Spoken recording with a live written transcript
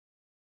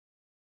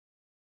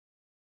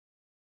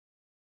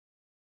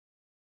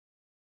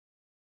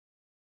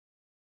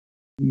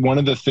one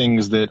of the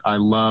things that I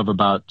love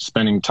about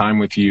spending time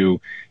with you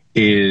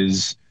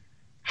is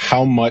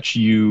how much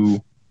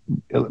you,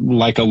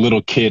 like a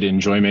little kid,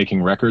 enjoy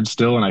making records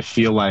still. And I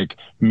feel like,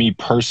 me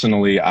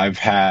personally, I've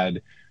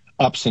had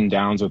ups and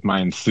downs with my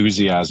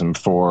enthusiasm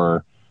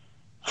for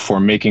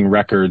making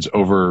records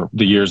over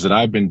the years that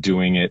I've been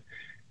doing it.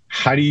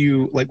 How do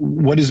you, like,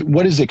 what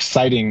is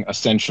exciting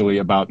essentially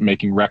about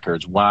making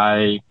records?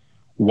 Why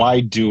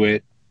do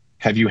it?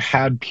 Have you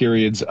had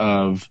periods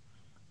of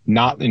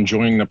not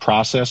enjoying the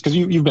process? Because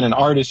you've been an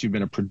artist, you've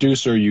been a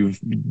producer, you've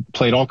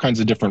played all kinds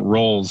of different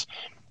roles.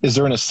 Is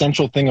there an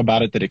essential thing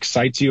about it that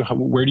excites you?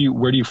 Where do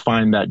you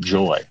find that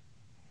joy?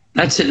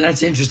 That's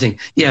interesting.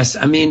 Yes,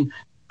 I mean,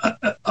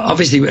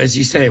 obviously, as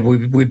you say,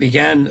 we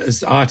began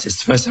as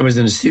artists. First time I was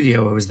in a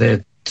studio, I was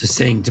there to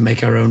sing, to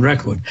make our own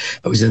record.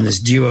 I was in this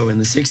duo in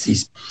the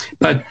 60s.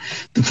 But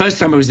the first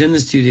time I was in the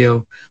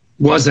studio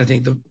was, I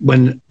think,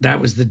 when that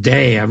was the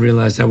day I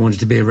realized I wanted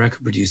to be a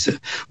record producer.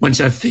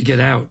 Once I figured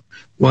out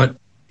what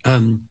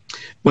a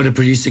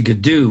producer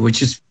could do,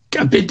 which is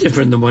a bit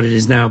different than what it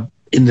is now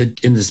in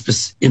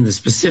the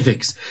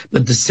specifics,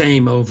 but the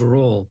same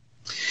overall.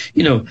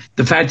 You know,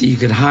 the fact that you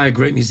could hire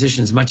great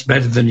musicians much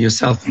better than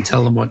yourself and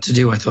tell them what to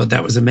do, I thought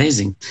that was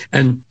amazing.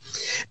 And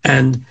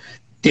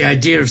the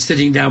idea of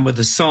sitting down with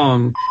a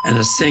song and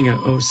a singer.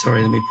 Oh,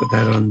 sorry, let me put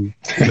that on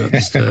Do Not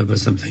Disturb or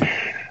something.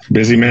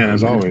 Busy man,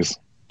 as always.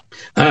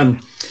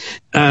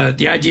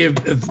 The idea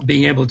of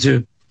being able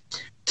to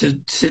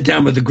sit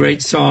down with a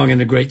great song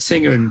and a great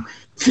singer and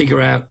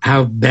figure out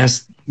how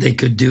best they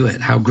could do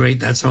it, how great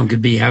that song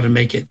could be, how to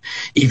make it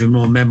even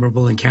more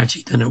memorable and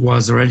catchy than it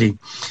was already,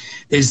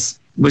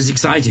 was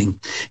exciting.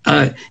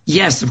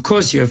 Yes, of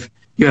course, you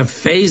have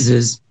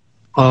phases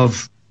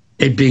of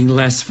it being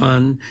less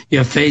fun. You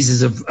have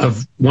phases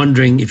of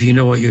wondering if you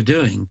know what you're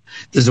doing.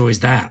 There's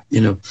always that,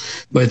 you know,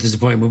 but there's a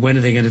point where, when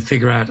are they going to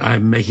figure out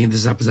I'm making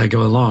this up as I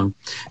go along?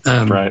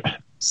 Right.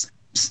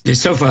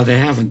 So far they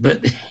haven't,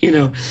 but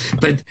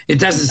but it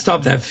doesn't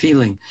stop that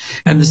feeling.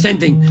 And the same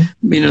thing,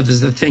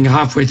 there's the thing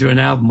halfway through an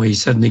album where you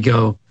suddenly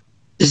go,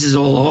 this is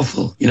all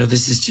awful,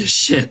 this is just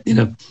shit,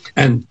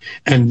 and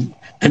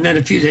then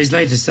a few days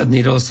later, suddenly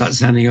it all starts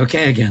sounding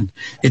okay again.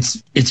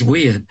 It's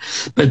weird,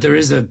 but there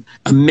is a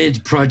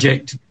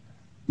mid-project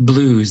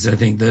blues, I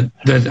think, that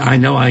I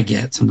know I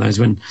get sometimes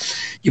when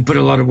you put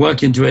a lot of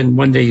work into it, and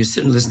one day you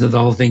sit and listen to the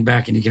whole thing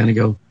back, and you kind of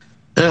go,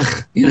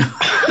 ugh,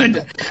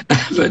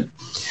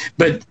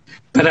 but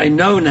I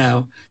know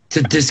now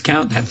to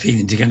discount that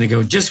feeling, to kind of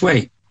go, just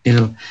wait,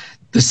 the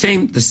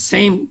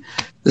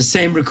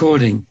same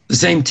recording, the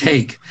same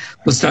take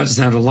will start to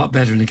sound a lot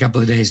better in a couple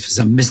of days for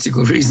some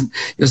mystical reason.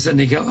 You'll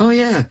suddenly go, oh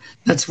yeah,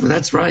 that's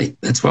right.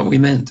 That's what we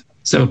meant.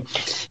 So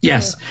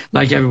yes,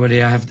 like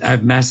everybody, I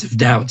have massive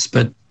doubts,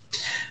 but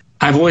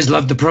I've always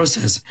loved the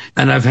process.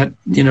 And I've had,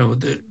 one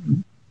of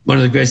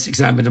the greatest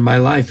excitement of my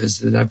life is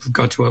that I've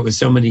got to work with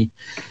so many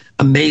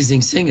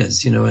amazing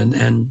singers,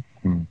 and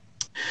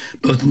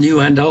both new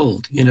and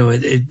old,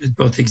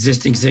 both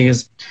existing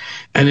singers.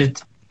 And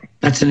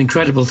that's an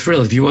incredible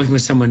thrill. If you're working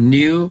with someone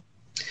new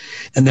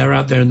and they're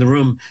out there in the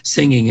room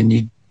singing, and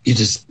you're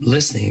just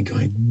listening and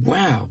going,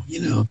 wow,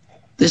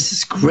 this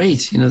is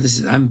great.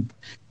 I'm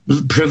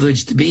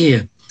privileged to be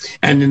here.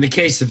 And in the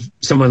case of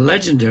someone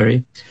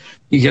legendary,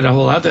 you get a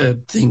whole other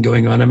thing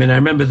going on. I mean, I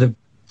remember the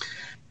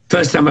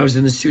first time I was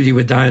in the studio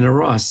with Diana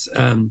Ross,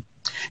 I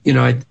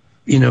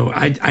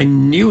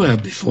knew her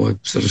before,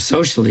 sort of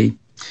socially,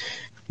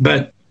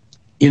 but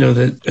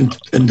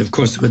and of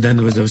course, but then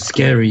there was those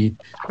scary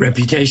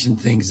reputation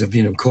things of,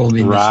 call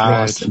me Miss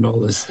Ross and all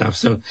this stuff.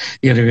 So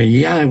you go,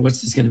 yeah,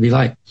 what's this going to be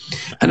like?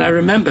 And I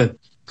remember,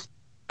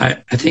 I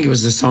think it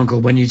was a song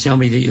called When You Tell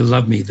Me That You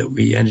Love Me that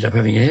we ended up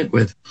having a hit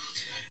with.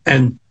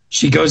 And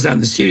she goes down in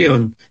the studio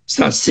and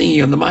starts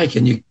singing on the mic,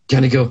 and you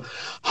kind of go,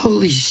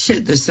 holy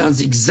shit, this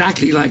sounds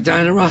exactly like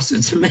Diana Ross.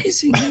 It's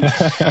amazing.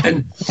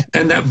 and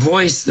that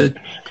voice that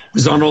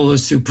was on all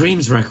those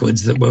Supremes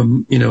records that were,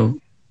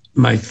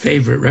 my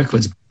favorite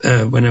records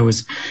when I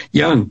was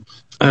young.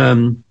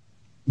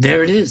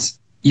 There it is.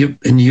 You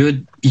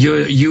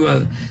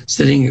are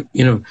sitting,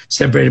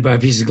 separated by a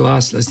piece of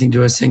glass, listening to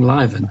her sing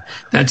live, and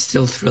that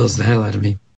still thrills the hell out of me.